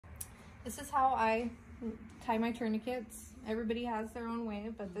This is how I tie my tourniquets. Everybody has their own way,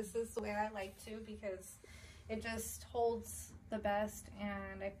 but this is the way I like to because it just holds the best,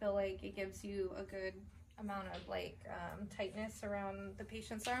 and I feel like it gives you a good amount of tightness around the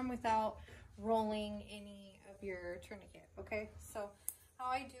patient's arm without rolling any of your tourniquet. Okay, so how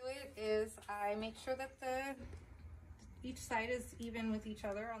I do it is I make sure that each side is even with each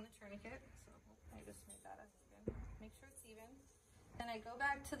other on the tourniquet. So I just made that uneven. Make sure it's even. Then I go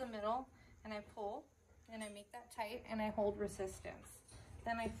back to the middle and I pull and I make that tight and I hold resistance.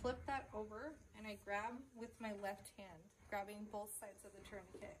 Then I flip that over and I grab with my left hand, grabbing both sides of the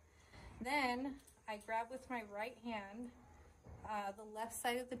tourniquet. Then I grab with my right hand the left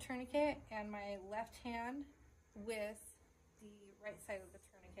side of the tourniquet and my left hand with the right side of the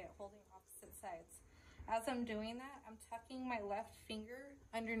tourniquet, holding opposite sides. As I'm doing that, I'm tucking my left finger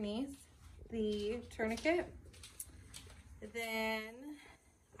underneath the tourniquet. Then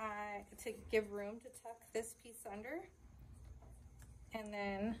to give room to tuck this piece under, and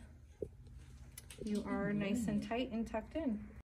then you are nice and tight and tucked in.